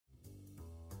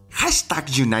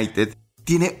#United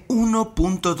tiene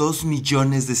 1.2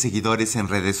 millones de seguidores en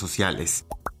redes sociales.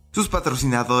 Sus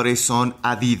patrocinadores son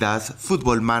Adidas,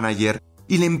 Football Manager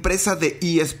y la empresa de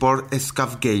eSport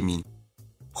Scuff Gaming.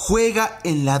 Juega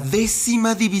en la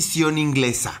 10ª división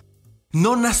inglesa.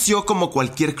 No nació como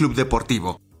cualquier club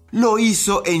deportivo. Lo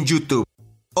hizo en YouTube.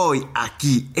 Hoy,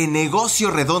 aquí, en Negocio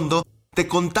Redondo, te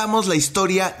contamos la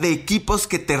historia de equipos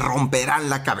que te romperán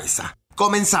la cabeza.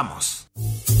 ¡Comenzamos!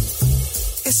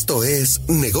 Esto es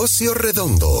Negocio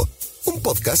Redondo, un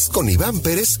podcast con Iván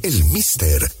Pérez, el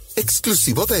Mister,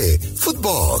 exclusivo de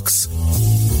Footbox.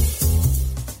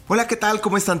 Hola, ¿qué tal?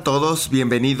 ¿Cómo están todos?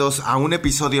 Bienvenidos a un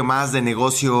episodio más de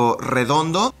Negocio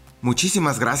Redondo.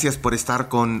 Muchísimas gracias por estar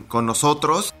con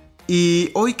nosotros.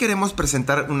 Y hoy queremos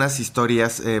presentar unas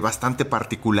historias bastante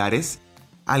particulares.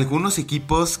 Algunos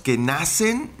equipos que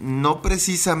nacen no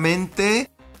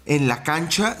precisamente en la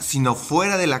cancha, sino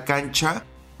fuera de la cancha,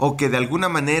 o que de alguna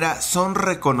manera son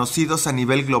reconocidos a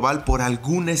nivel global por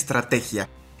alguna estrategia.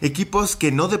 Equipos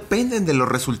que no dependen de los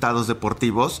resultados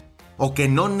deportivos, o que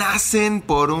no nacen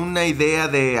por una idea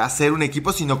de hacer un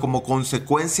equipo, sino como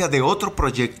consecuencia de otro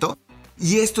proyecto.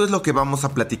 Y esto es lo que vamos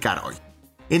a platicar hoy.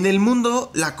 En el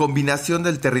mundo, la combinación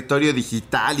del territorio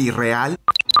digital y real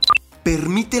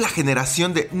permite la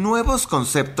generación de nuevos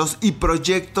conceptos y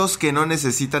proyectos que no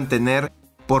necesitan tener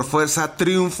por fuerza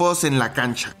triunfos en la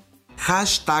cancha.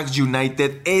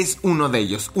 #United es uno de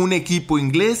ellos, un equipo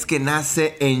inglés que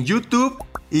nace en YouTube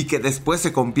y que después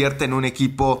se convierte en un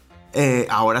equipo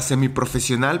ahora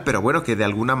semiprofesional, pero bueno, que de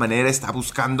alguna manera está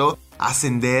buscando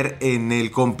ascender en el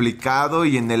complicado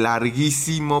y en el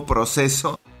larguísimo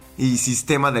proceso y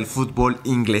sistema del fútbol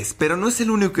inglés. Pero no es el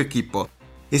único equipo.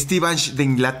 Stevenage de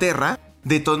Inglaterra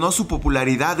detonó su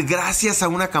popularidad gracias a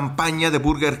una campaña de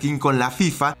Burger King con la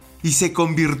FIFA y se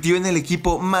convirtió en el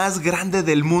equipo más grande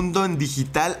del mundo en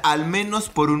digital, al menos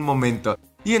por un momento.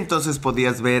 Y entonces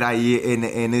podías ver ahí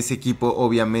en ese equipo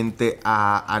obviamente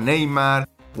a Neymar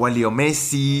o a Leo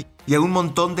Messi y a un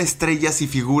montón de estrellas y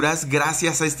figuras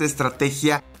gracias a esta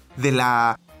estrategia de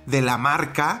la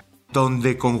marca,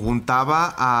 donde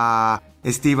conjuntaba a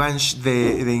Stevenage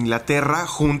de Inglaterra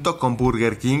junto con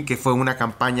Burger King, que fue una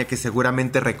campaña que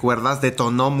seguramente recuerdas,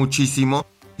 detonó muchísimo,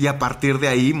 y a partir de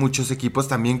ahí muchos equipos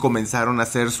también comenzaron a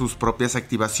hacer sus propias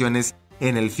activaciones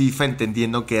en el FIFA,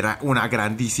 entendiendo que era una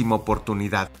grandísima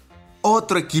oportunidad.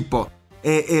 Otro equipo,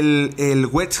 el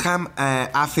West Ham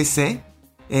AFC,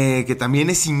 que también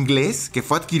es inglés, que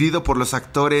fue adquirido por los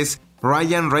actores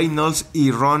Ryan Reynolds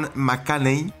y Ron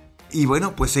McCaney. Y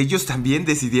bueno, pues ellos también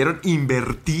decidieron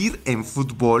invertir en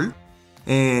fútbol,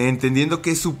 entendiendo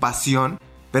que es su pasión.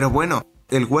 Pero bueno,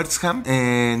 el West Ham,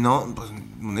 pues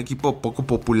un equipo poco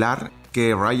popular,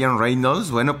 que Ryan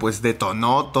Reynolds, bueno, pues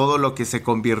detonó todo lo que se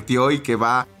convirtió y que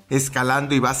va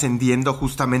escalando y va ascendiendo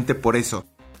justamente por eso.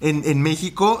 En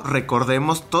México,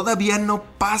 recordemos, todavía no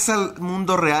pasa al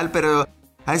mundo real, pero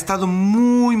ha estado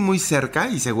muy muy cerca,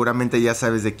 y seguramente ya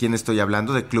sabes de quién estoy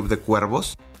hablando, de Club de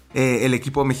Cuervos. El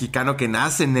equipo mexicano que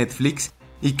nace en Netflix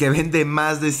y que vende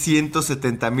más de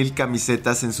 170,000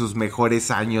 camisetas en sus mejores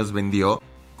años, vendió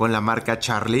con la marca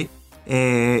Charlie.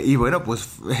 Y bueno, pues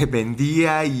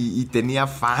vendía y tenía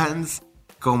fans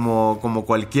como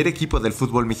cualquier equipo del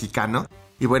fútbol mexicano.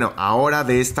 Y bueno, ahora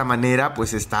de esta manera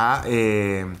pues está,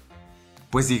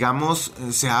 pues digamos,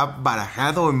 se ha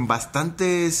barajado en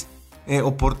bastantes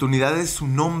oportunidades su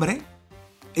nombre.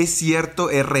 Es cierto,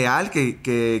 es real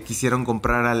que quisieron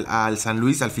comprar al San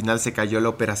Luis, al final se cayó la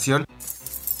operación.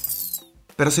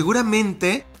 Pero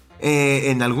seguramente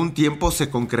en algún tiempo se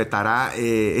concretará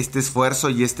este esfuerzo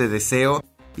y este deseo.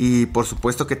 Y por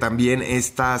supuesto que también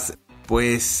este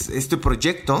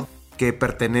proyecto que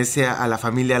pertenece a la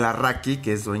familia Larraqui,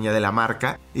 que es dueña de la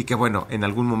marca, y que bueno, en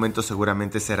algún momento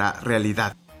seguramente será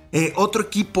realidad. Otro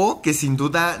equipo que sin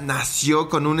duda nació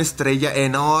con una estrella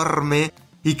enorme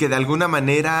y que de alguna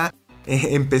manera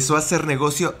empezó a hacer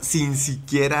negocio sin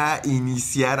siquiera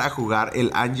iniciar a jugar,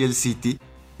 el Angel City,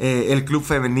 el club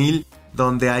femenil,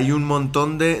 donde hay un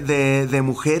montón de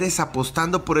mujeres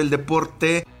apostando por el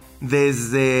deporte,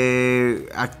 desde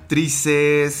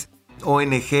actrices,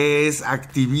 ONGs,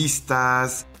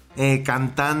 activistas,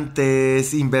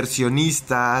 cantantes,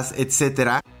 inversionistas,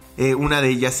 etc. Una de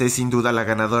ellas es sin duda la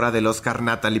ganadora del Oscar,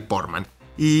 Natalie Portman.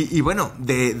 Y bueno,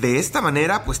 de esta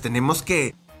manera pues tenemos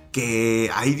que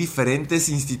hay diferentes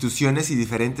instituciones y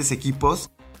diferentes equipos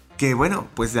que bueno,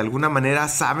 pues de alguna manera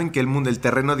saben que el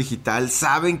terreno digital,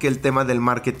 saben que el tema del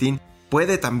marketing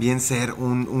puede también ser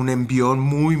un envión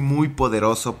muy muy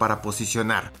poderoso para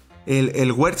posicionar.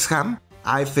 El West Ham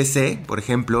AFC, por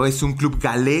ejemplo, es un club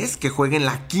galés que juega en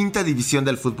la 5ª división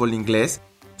del fútbol inglés.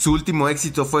 Su último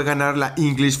éxito fue ganar la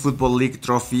English Football League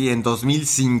Trophy en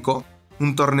 2005,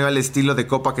 un torneo al estilo de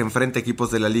copa que enfrenta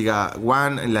equipos de la Liga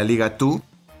 1 en la Liga 2,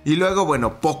 y luego,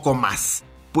 bueno, poco más.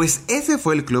 Pues ese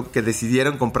fue el club que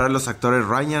decidieron comprar los actores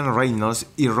Ryan Reynolds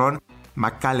y Ron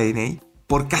McElhenney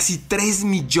por casi $3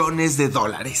 millones.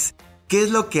 ¿Qué es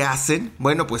lo que hacen?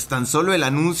 Bueno, pues tan solo el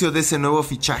anuncio de ese nuevo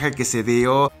fichaje que se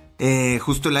dio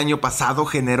justo el año pasado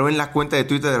generó en la cuenta de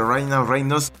Twitter de Ryan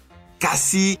Reynolds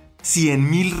casi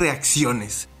 100,000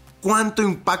 reacciones. ¿Cuánto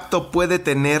impacto puede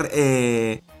tener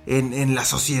en la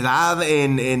sociedad,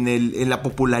 en la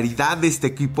popularidad de este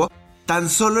equipo? Tan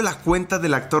solo la cuenta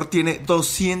del actor tiene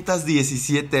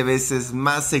 217 veces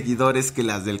más seguidores que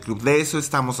las del club. De eso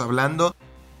estamos hablando.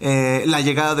 La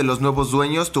llegada de los nuevos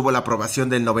dueños tuvo la aprobación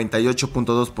del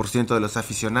 98.2% de los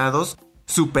aficionados,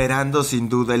 superando sin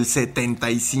duda el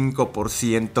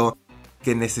 75%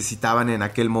 que necesitaban en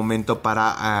aquel momento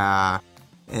para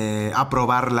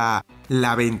aprobar la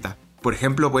venta. Por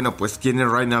ejemplo, bueno, pues ¿quién es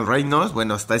Ryan Reynolds?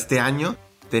 Bueno, hasta este año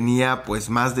tenía pues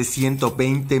más de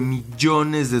 $120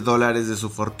 millones de su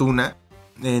fortuna.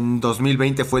 En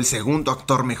 2020 fue el segundo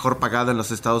actor mejor pagado en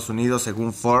los Estados Unidos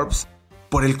según Forbes.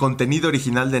 Por el contenido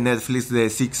original de Netflix de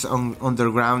Six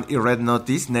Underground y Red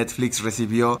Notice, Netflix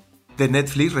recibió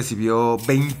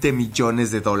 $20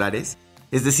 millones.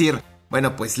 Es decir,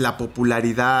 bueno, pues la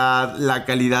popularidad, la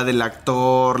calidad del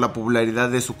actor, la popularidad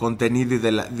de su contenido y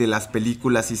de las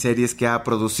películas y series que ha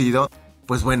producido,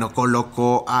 pues bueno,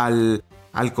 colocó al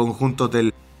conjunto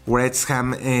del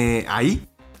Wrexham ahí,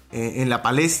 en la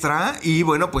palestra. Y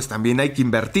bueno, pues también hay que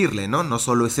invertirle, ¿no? No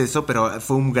solo es eso, pero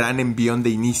fue un gran envión de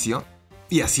inicio.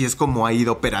 Y así es como ha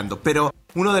ido operando. Pero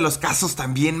uno de los casos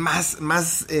también más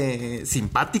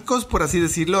simpáticos, por así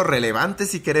decirlo,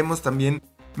 relevantes si queremos también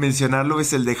mencionarlo,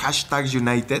 es el de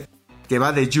 #United, que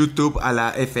va de YouTube a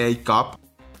la FA Cup.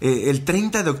 El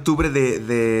 30 de octubre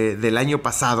del año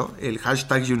pasado, el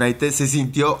 #United se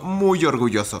sintió muy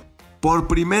orgulloso. Por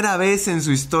primera vez en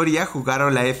su historia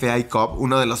jugaron la FA Cup,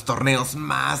 uno de los torneos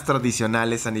más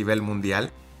tradicionales a nivel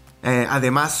mundial.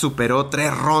 Además superó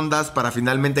 3 rondas para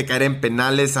finalmente caer en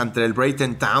penales ante el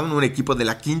Brighton Town, un equipo de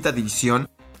la 5ª división,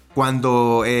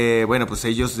 cuando, bueno, pues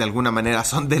ellos de alguna manera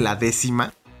son de la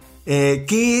 10ª.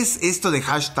 ¿Qué es esto de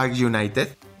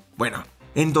 #United? Bueno,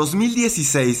 en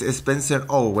 2016 Spencer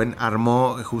Owen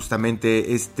armó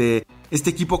justamente este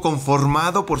equipo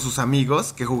conformado por sus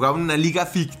amigos que jugaban una liga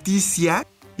ficticia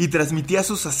y transmitía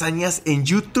sus hazañas en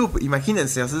YouTube.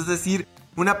 Imagínense, es decir,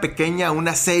 una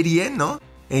serie, ¿no?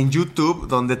 En YouTube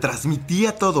donde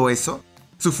transmitía todo eso.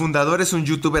 Su fundador es un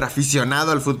youtuber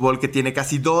aficionado al fútbol que tiene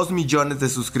casi 2 millones de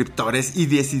suscriptores y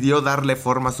decidió darle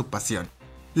forma a su pasión.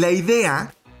 La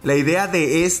idea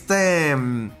de este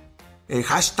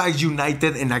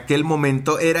 #United en aquel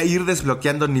momento era ir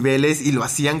desbloqueando niveles, y lo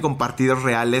hacían con partidos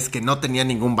reales que no tenían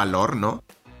ningún valor, ¿no?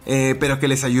 Pero que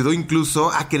les ayudó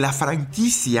incluso a que la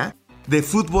franquicia de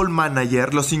Football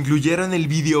Manager los incluyera en el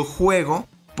videojuego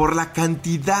por la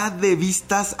cantidad de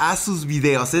vistas a sus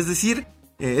videos. Es decir,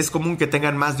 es común que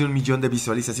tengan más de 1 millón de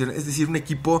visualizaciones. Es decir, un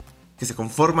equipo que se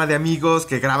conforma de amigos,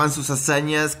 que graban sus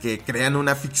hazañas, que crean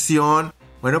una ficción.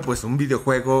 Bueno, pues un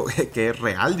videojuego que es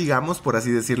real, digamos, por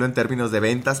así decirlo, en términos de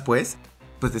ventas, pues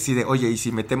decide, oye, ¿y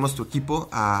si metemos tu equipo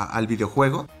al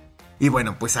videojuego? Y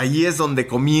bueno, pues ahí es donde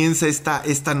comienza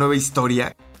esta nueva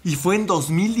historia. Y fue en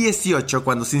 2018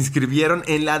 cuando se inscribieron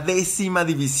en la 10ª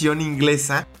división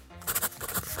inglesa.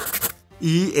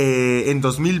 Y en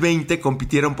 2020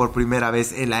 compitieron por primera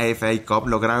vez en la FA Cup.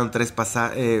 Lograron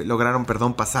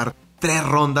pasar 3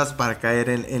 rondas para caer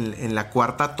en la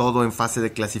 4ª, todo en fase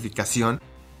de clasificación.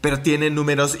 Pero tiene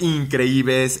números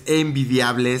increíbles,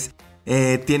 envidiables.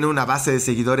 Tiene una base de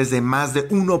seguidores de más de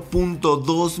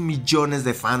 1.2 millones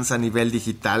de fans a nivel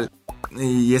digital.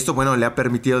 Y esto, bueno, le ha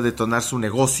permitido detonar su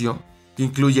negocio, que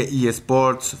incluye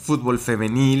eSports, fútbol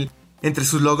femenil. Entre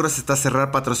sus logros está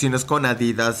cerrar patrocinios con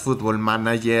Adidas, Football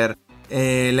Manager,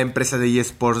 la empresa de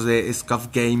eSports de Scuff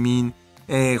Gaming.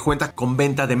 Cuenta con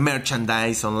venta de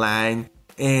merchandise online.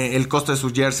 El costo de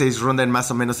sus jerseys ronda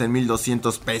más o menos en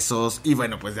 $1,200. Y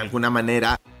bueno, pues de alguna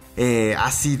manera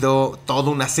ha sido toda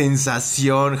una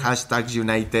sensación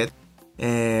 #United.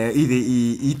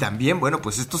 Y también, bueno,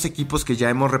 pues estos equipos que ya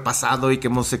hemos repasado y que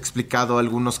hemos explicado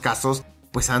algunos casos,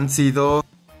 pues han sido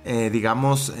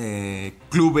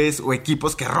clubes o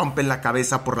equipos que rompen la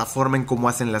cabeza por la forma en cómo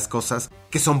hacen las cosas,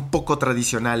 que son poco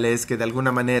tradicionales, que de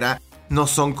alguna manera no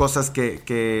son cosas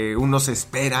que uno se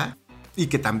espera, y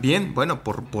que también, bueno,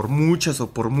 por muchas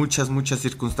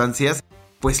circunstancias,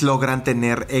 pues logran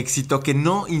tener éxito, que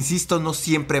no, insisto, no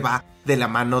siempre va de la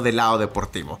mano del lado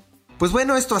deportivo. Pues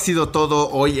bueno, esto ha sido todo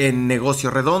hoy en Negocio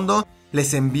Redondo.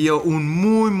 Les envío un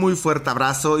muy fuerte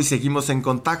abrazo y seguimos en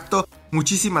contacto.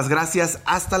 Muchísimas gracias,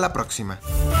 hasta la próxima.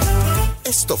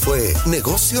 Esto fue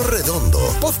Negocio Redondo,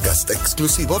 podcast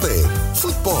exclusivo de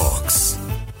Footbox.